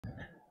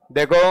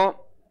देखो,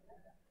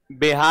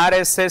 बिहार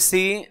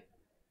एसएससी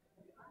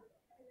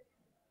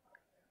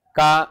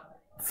का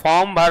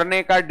फॉर्म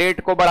भरने का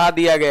डेट को बढ़ा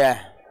दिया गया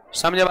है।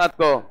 समझे बात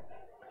को?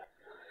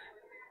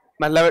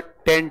 मतलब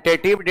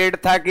टेंटेटिव डेट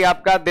था कि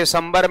आपका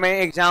दिसंबर में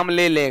एग्जाम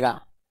ले लेगा,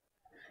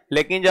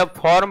 लेकिन जब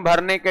फॉर्म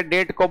भरने के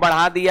डेट को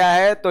बढ़ा दिया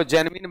है तो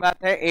जेन्युइन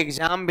बात है,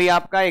 एग्जाम भी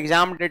आपका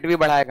एग्जाम डेट भी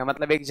बढ़ाएगा।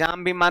 मतलब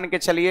एग्जाम भी मान के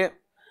चलिए,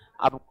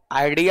 अब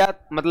आइडिया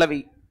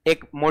मतलब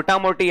एक मोटा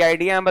मोटी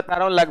आइडिया मैं बता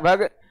रहा हूं,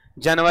 लगभग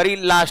जनवरी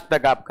लास्ट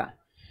तक आपका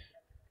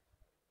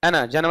है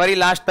ना, जनवरी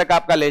लास्ट तक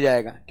आपका ले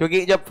जाएगा,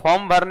 क्योंकि जब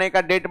फॉर्म भरने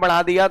का डेट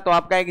बढ़ा दिया तो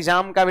आपका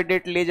एग्जाम का भी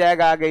डेट ले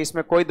जाएगा आगे,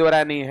 इसमें कोई दो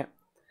राय नहीं है।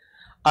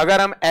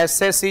 अगर हम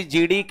एसएससी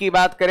जीडी की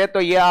बात करें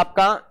तो ये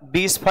आपका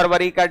 20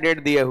 फरवरी का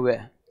डेट दिए हुए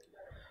है,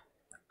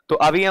 तो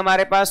अभी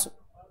हमारे पास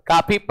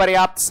काफी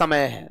पर्याप्त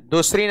समय है।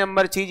 दूसरी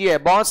नंबर चीज ये है,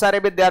 बहुत सारे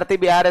विद्यार्थी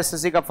बिहार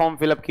एसएससी का फॉर्म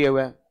फिलअप किए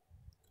हुए हैं,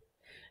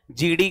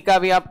 जीडी का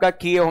भी आपका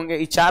किए होंगे।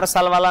 ये 4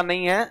 साल वाला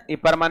नहीं है, ये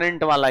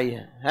परमानेंट वाला ही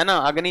है ना,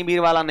 अग्निवीर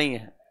वाला नहीं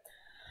है।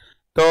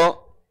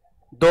 तो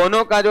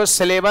दोनों का जो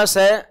सिलेबस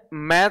है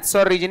मैथ्स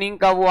और रीजनिंग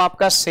का वो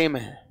आपका सेम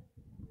है,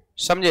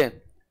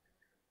 समझे,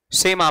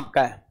 सेम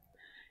आपका है।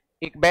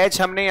 एक बैच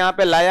हमने यहाँ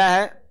पे लाया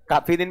है,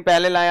 काफी दिन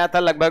पहले लाया था,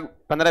 लगभग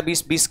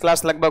 15-20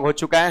 क्लास लगभग हो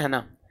चुका है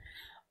ना।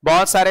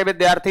 बहुत सारे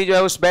विद्यार्थी जो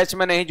है उस बैच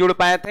में नहीं जुड़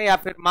पाए थे, या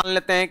फिर मान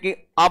लेते हैं कि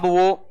अब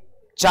वो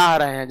चाह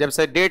रहे हैं, जब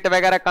से डेट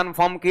वगैरह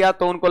कंफर्म किया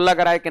तो उनको लग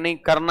रहा है कि नहीं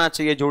करना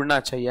चाहिए, जुड़ना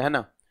चाहिए, है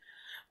ना।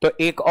 तो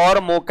एक और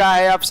मौका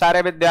है अब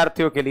सारे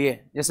विद्यार्थियों के लिए,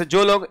 जैसे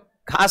जो लोग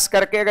खास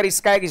करके अगर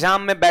इसका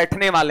एग्जाम में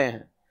बैठने वाले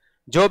हैं,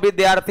 जो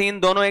विद्यार्थी इन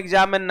दोनों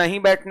एग्जाम में नहीं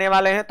बैठने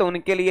वाले हैं तो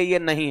उनके लिए ये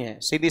नहीं है,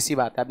 सीधी सी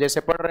बात है। आप जैसे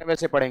पढ़ रहे हैं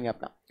वैसे पढ़ेंगे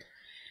आपका।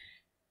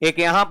 एक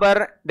यहां पर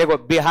देखो,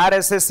 बिहार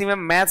एसएससी में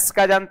मैथ्स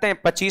का जानते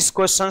हैं 25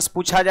 क्वेश्चंस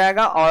पूछा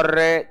जाएगा और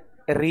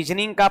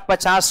रीजनिंग का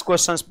 50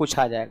 क्वेश्चंस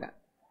पूछा जाएगा।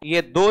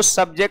 ये 2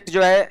 सब्जेक्ट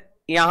जो है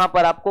यहां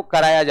पर आपको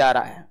कराया जा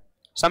रहा है,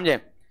 समझे।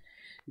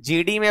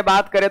 जीडी में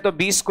बात करें तो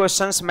 20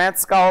 क्वेश्चंस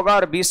मैथ्स का होगा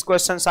और 20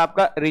 क्वेश्चंस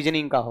आपका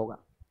रीजनिंग का होगा।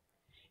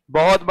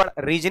 बहुत बड़ा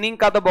रीजनिंग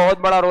का तो बहुत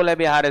बड़ा रोल है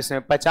बिहार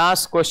इसमें,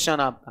 50 क्वेश्चन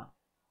आपका,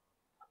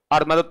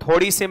 और मतलब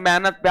थोड़ी सी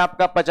मेहनत पे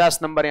आपका 50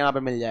 नंबर यहां पे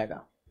मिल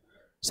जाएगा,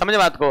 समझे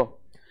बात को।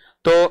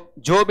 तो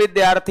जो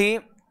विद्यार्थी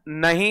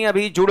नहीं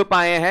अभी जुड़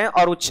पाए हैं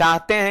और वो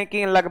चाहते हैं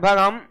कि लगभग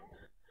हम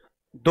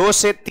 2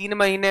 से 3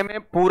 महीने में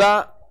पूरा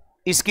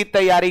इसकी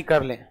तैयारी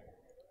कर लें,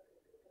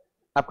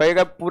 आप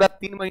कहिएगा पूरा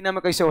 3 महीना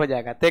में कैसे हो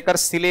जाएगा, तो एक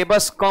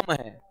सिलेबस कम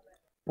है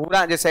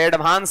पूरा, जैसे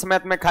एडवांस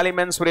मैथ में खाली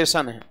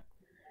मेंसुरेशन है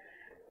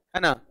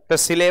ना, तो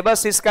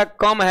सिलेबस इसका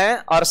कम है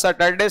और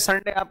सैटरडे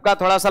संडे आपका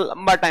थोड़ा सा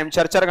लंबा टाइम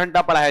 4-4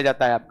 घंटा पढ़ाया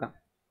जाता है आपका।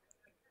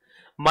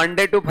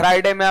 मंडे टू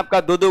फ्राइडे में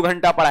आपका 2-2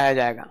 घंटा पढ़ाया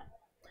जाएगा,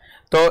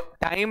 तो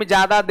टाइम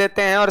ज्यादा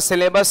देते हैं और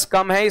सिलेबस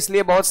कम है,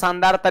 इसलिए बहुत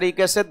शानदार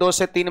तरीके से 2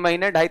 से 3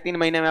 महीने 2.5-3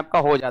 महीने में आपका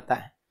हो जाता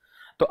है।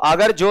 तो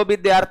अगर जो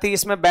विद्यार्थी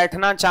इसमें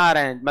बैठना चाह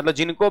रहे हैं, मतलब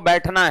जिनको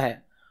बैठना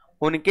है,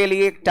 उनके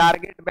लिए एक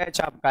टारगेट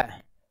बैच आपका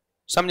है,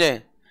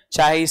 समझे,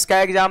 चाहे इसका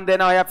एग्जाम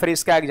देना हो या फिर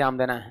इसका एग्जाम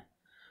देना है।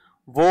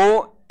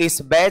 वो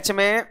इस बैच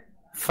में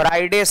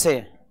फ्राइडे से,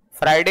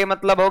 फ्राइडे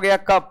मतलब हो गया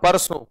कब,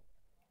 परसों,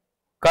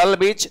 कल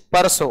बीच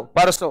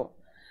परसों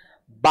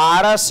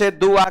 12 से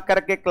 2 आकर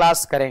के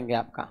क्लास करेंगे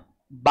आपका,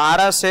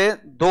 12 से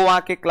 2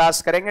 आके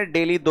क्लास करेंगे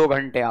डेली 2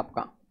 घंटे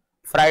आपका,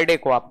 फ्राइडे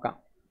को आपका,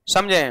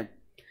 समझे।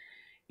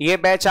 ये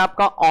बैच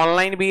आपका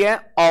ऑनलाइन भी है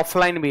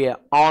ऑफलाइन भी है।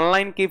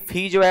 ऑनलाइन की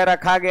फी जो है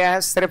रखा गया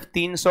है सिर्फ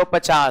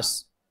 350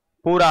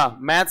 पूरा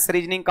मैथ्स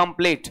रीजनिंग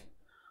कंप्लीट,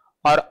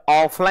 और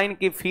ऑफलाइन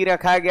की फी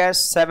रखा गया है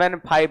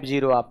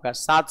 750 आपका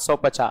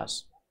 750।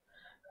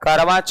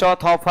 करवा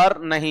चौथ ऑफर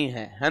नहीं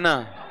है ना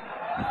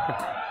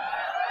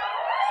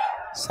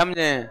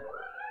समझे।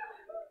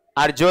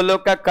 और जो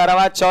लोग का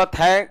करवा चौथ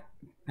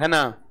है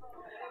ना,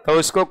 तो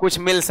उसको कुछ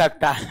मिल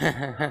सकता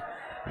है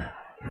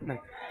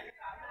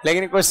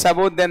लेकिन कुछ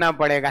सबूत देना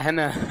पड़ेगा, है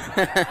ना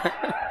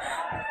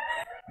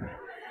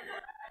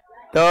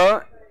तो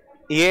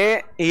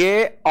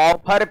ये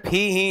ऑफर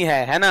फी ही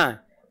है ना,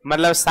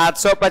 मतलब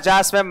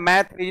 750 में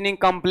मैथ रीजनिंग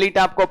कंप्लीट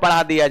आपको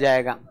पढ़ा दिया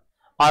जाएगा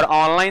और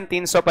ऑनलाइन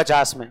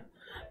 350 में।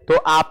 तो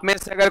आप में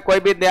से अगर कोई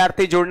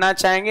विद्यार्थी जुड़ना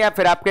चाहेंगे या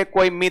फिर आपके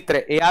कोई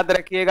मित्र, याद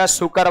रखिएगा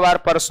शुक्रवार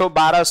परसों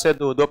 12 से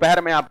 2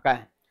 दोपहर में आपका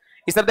है।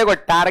 इस तरह देखो,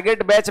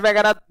 टारगेट बैच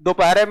वगैरह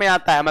दोपहर में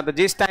आता है, मतलब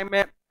जिस टाइम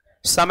में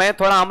समय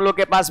थोड़ा हम लोग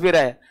के पास भी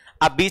रहे।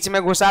 आप बीच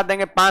में घुसा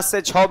देंगे, 5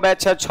 से 6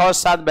 बैच है, 6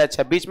 से 7 बैच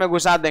है, बीच में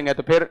घुसा देंगे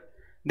तो फिर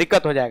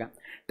दिक्कत हो जाएगा।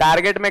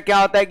 टारगेट में क्या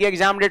होता है कि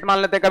एग्जाम डेट मान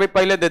लेते हैं कभी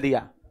पहले दे दिया,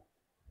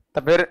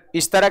 तो फिर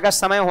इस तरह का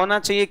समय होना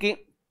चाहिए कि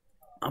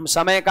हम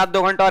समय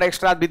 1-2 घंटा और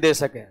एक्स्ट्रा भी दे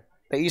सके।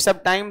 तो ये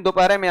सब टाइम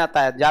दोपहर में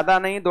आता है, ज्यादा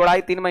नहीं,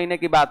 2-2.5-3 महीने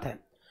की बात है।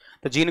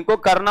 तो जिनको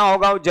करना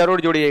होगा वो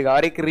जरूर जुड़िएगा।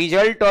 और एक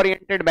रिजल्ट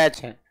ओरिएंटेड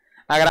बैच है,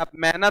 अगर आप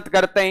मेहनत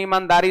करते हैं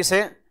ईमानदारी से,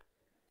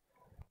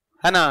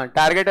 है ना,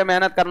 टारगेट में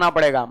मेहनत करना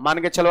पड़ेगा।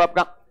 मान के चलो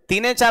आपका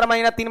 3-4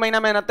 महीना 3 महीना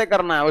मेहनत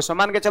करना है, उसमें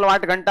मान के चलो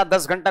 8 घंटा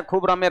 10 घंटा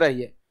खूब रमे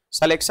रहिए,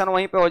 सिलेक्शन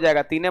वहीं पे हो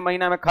जाएगा। 3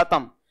 महीना में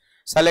खत्म,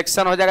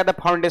 सिलेक्शन हो जाएगा। तो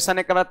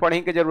फाउंडेशन के बाद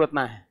पढ़ने की जरूरत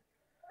ना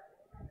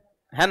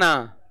है ना,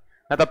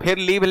 तो फिर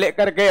लीव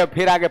लेकर के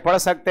फिर आगे पढ़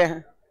सकते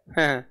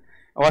हैं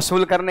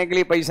वसूल करने के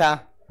लिए पैसा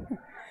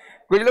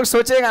कुछ लोग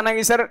सोचेगा ना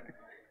कि सर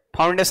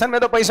फाउंडेशन में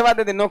तो पैसा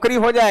दे दे नौकरी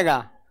हो जाएगा,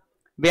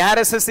 बिहार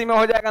एसएससी में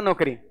हो जाएगा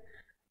नौकरी।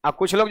 अब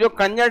कुछ लोग जो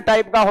कंजर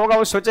टाइप का होगा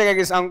वो सोचेगा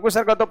कि अंकुश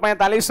सर का तो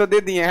 4500 दे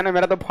दिए है ना,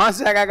 मेरा तो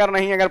फंस जाएगा अगर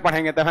नहीं अगर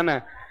पढ़ेंगे तो, है ना।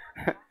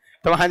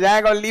 तो वहां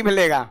जाएगा और लीव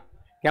लेगा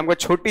कि हमको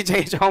छुट्टी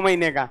चाहिए 6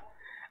 महीने का।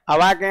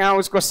 अब आके यहाँ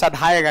उसको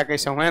सधाएगा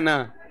कैसे, है ना।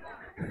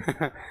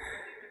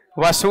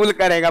 वसूल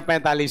करेगा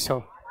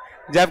 4500,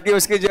 जबकि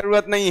उसकी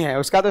जरूरत नहीं है,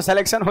 उसका तो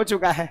सिलेक्शन हो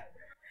चुका है।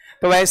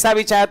 तो वैसा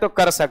भी चाहे तो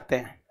कर सकते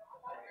हैं।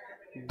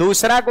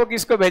 दूसरा को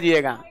किसको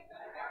भेजिएगा,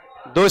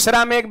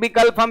 दूसरा में एक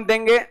विकल्प हम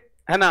देंगे,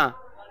 है ना,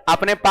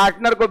 अपने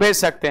पार्टनर को भेज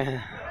सकते हैं।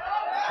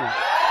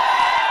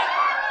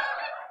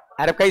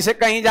 अरे कैसे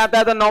कहीं जाता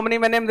है तो नॉमिनी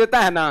में नेम देता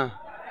है ना,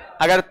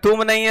 अगर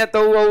तुम नहीं है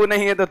तो वो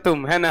नहीं है तो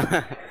तुम, है ना।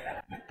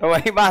 तो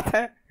वही बात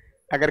है,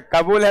 अगर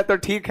कबूल है तो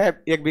ठीक है,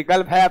 एक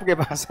विकल्प है आपके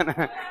पास, है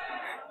ना।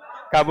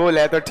 कबूल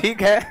है तो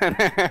ठीक है,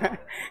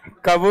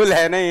 कबूल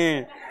है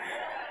नहीं।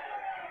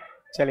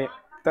 चलिए,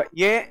 तो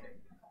ये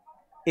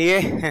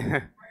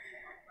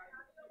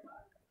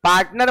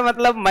पार्टनर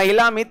मतलब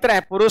महिला मित्र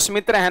है, पुरुष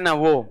मित्र है ना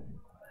वो,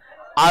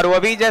 और वो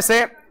भी जैसे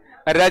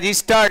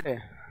रजिस्टर्ड,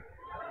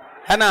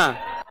 है ना,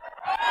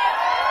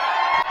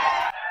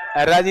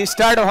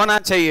 रजिस्टर्ड होना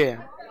चाहिए,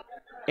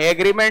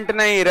 एग्रीमेंट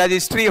नहीं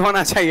रजिस्ट्री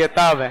होना चाहिए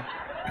तब है।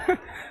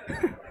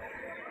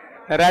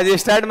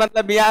 रजिस्टर्ड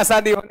मतलब ब्याह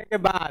शादी होने के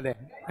बाद है।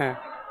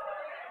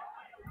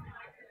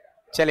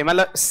 चलिए,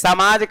 मतलब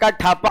समाज का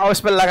ठप्पा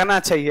उस पर लगना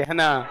चाहिए, है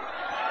ना,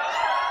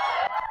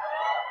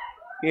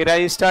 कि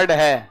रजिस्टर्ड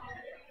है।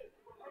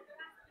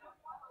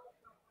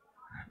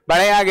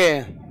 बढ़े आगे,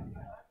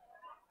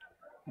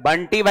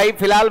 बंटी भाई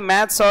फिलहाल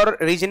मैथ्स और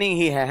रीजनिंग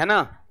ही है ना।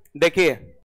 देखिए